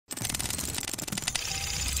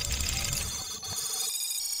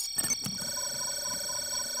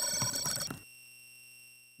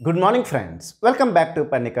Good morning friends, welcome back to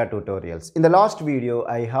Parnika tutorials. In the last video,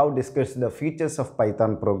 I have discussed the features of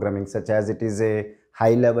Python programming such as it is a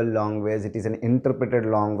high level language, it is an interpreted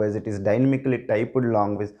language, it is dynamically typed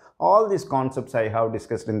language. All these concepts I have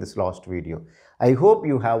discussed in this last video. I hope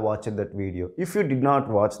you have watched that video. If you did not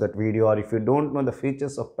watch that video or if you don't know the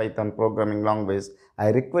features of Python programming language, I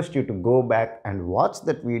request you to go back and watch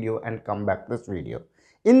that video and come back to this video.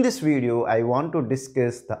 In this video, I want to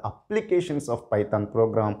discuss the applications of Python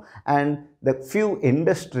program and the few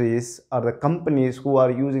industries or the companies who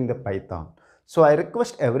are using the Python. So I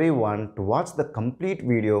request everyone to watch the complete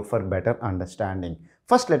video for better understanding.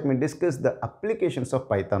 First, let me discuss the applications of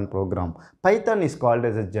Python program. Python is called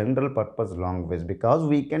as a general purpose language because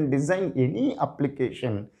we can design any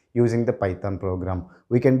application using the Python program.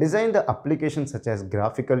 We can design the applications such as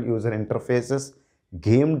graphical user interfaces,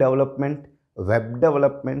 game development, web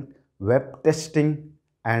development, web testing,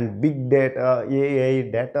 and big data,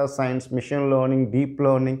 AI, data science, machine learning, deep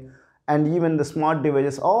learning, and even the smart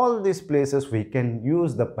devices. All these places we can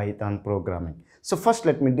use the Python programming. So first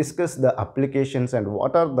let me discuss the applications and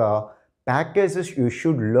what are the packages you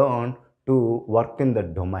should learn to work in the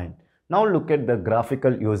domain. Now look at the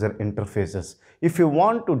graphical user interfaces. If you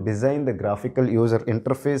want to design the graphical user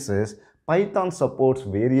interfaces, Python supports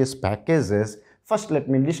various packages. First, let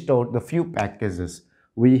me list out the few packages.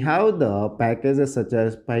 We have the packages such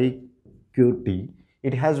as PyQt.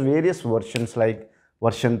 It has various versions like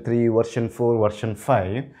version 3, version 4, version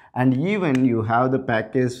 5, and even you have the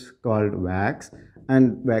package called Wax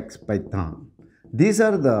and Wax Python. These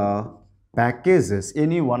are the packages.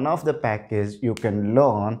 Any one of the packages you can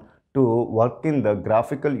learn to work in the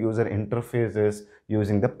graphical user interfaces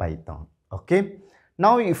using the Python. Okay.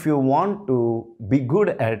 Now, if you want to be good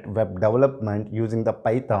at web development using the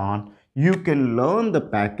Python, you can learn the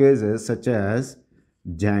packages such as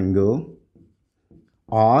Django,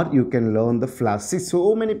 or you can learn the Flash. See,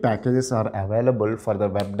 so many packages are available for the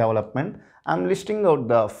web development. I'm listing out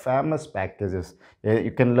the famous packages.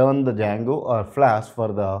 You can learn the Django or Flash for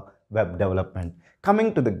the web development.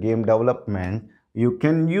 Coming to the game development, you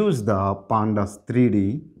can use the Pandas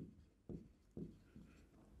 3D.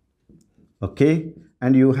 Okay,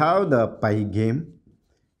 and you have the Pygame.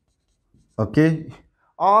 Okay,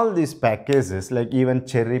 all these packages like even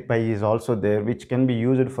CherryPy is also there, which can be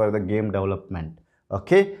used for the game development.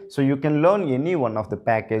 Okay, so you can learn any one of the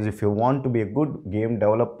package. If you want to be a good game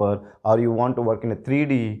developer or you want to work in a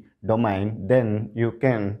 3D domain, then you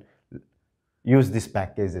can use these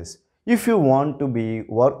packages. If you want to be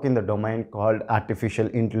work in the domain called artificial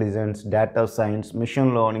intelligence, data science,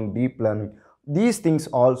 machine learning, deep learning, these things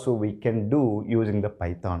also we can do using the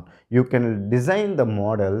Python. You can design the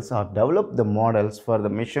models or develop the models for the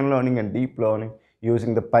machine learning and deep learning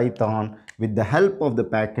using the Python with the help of the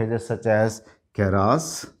packages such as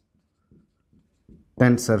Keras,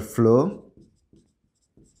 TensorFlow,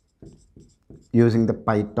 using the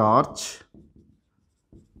PyTorch,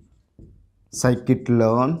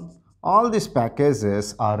 Scikit-learn. All these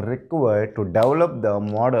packages are required to develop the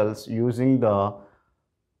models using the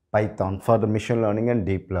Python for the machine learning and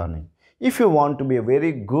deep learning. If you want to be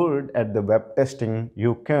very good at the web testing,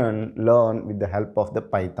 you can learn with the help of the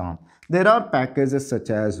Python. There are packages such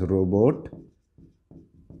as Robot,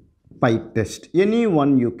 PyTest. Any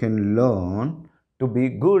one you can learn to be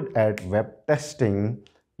good at web testing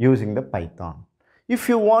using the Python. If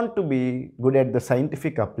you want to be good at the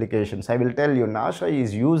scientific applications, I will tell you NASA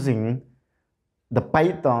is using the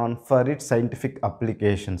Python for its scientific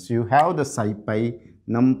applications. You have the SciPy,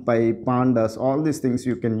 NumPy, Pandas, all these things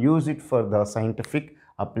you can use it for the scientific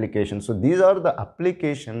applications. So these are the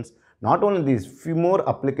applications. Not only these, few more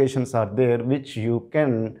applications are there which you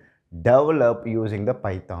can develop using the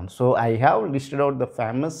Python. So I have listed out the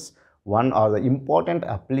famous one or the important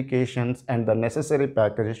applications and the necessary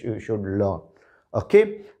packages you should learn.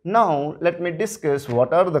 Okay, now let me discuss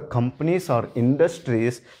what are the companies or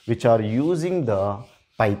industries which are using the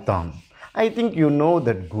Python. I think you know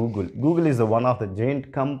that Google is the one of the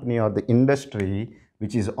giant company or the industry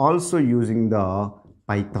which is also using the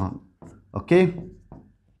Python. Okay,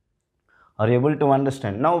 are you able to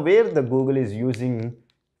understand? Now where the Google is using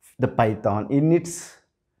the Python in its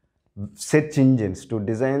search engines, to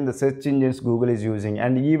design the search engines Google is using,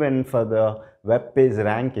 and even for the web page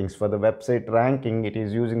rankings, for the website ranking, it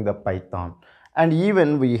is using the Python. And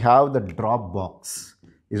even we have the Dropbox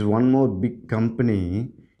is one more big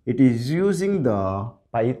company. It is using the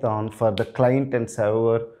Python for the client and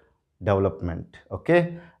server development.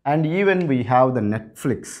 Okay, and even we have the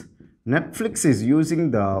Netflix is using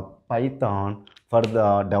the Python for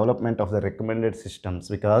the development of the recommended systems,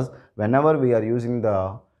 because whenever we are using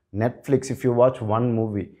the Netflix, if you watch one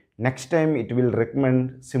movie, next time it will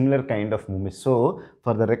recommend similar kind of movies. So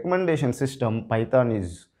for the recommendation system, Python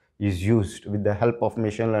is used with the help of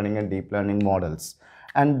machine learning and deep learning models.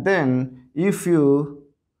 And then if you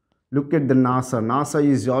look at the NASA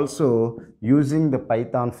is also using the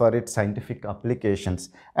Python for its scientific applications.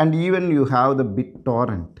 And even you have the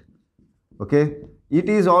BitTorrent, okay, it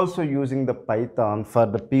is also using the Python for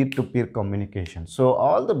the peer-to-peer communication. So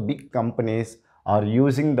all the big companies are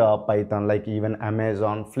using the Python, like even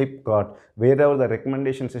Amazon, Flipkart, wherever the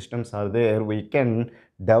recommendation systems are there, we can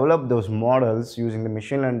develop those models using the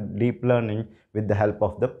machine and deep learning with the help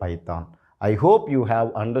of the Python. I hope you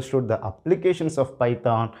have understood the applications of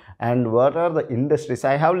Python and what are the industries.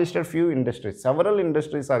 I have listed few industries. Several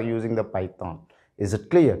industries are using the Python. Is it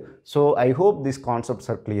clear? So I hope these concepts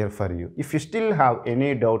are clear for you. If you still have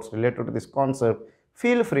any doubts related to this concept,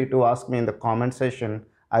 feel free to ask me in the comment section.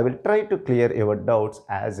 I will try to clear your doubts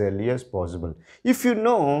as early as possible. If you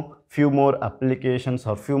know few more applications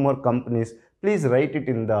or few more companies, please write it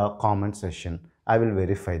in the comment section. I will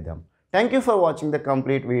verify them. Thank you for watching the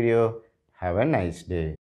complete video. Have a nice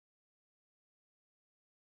day.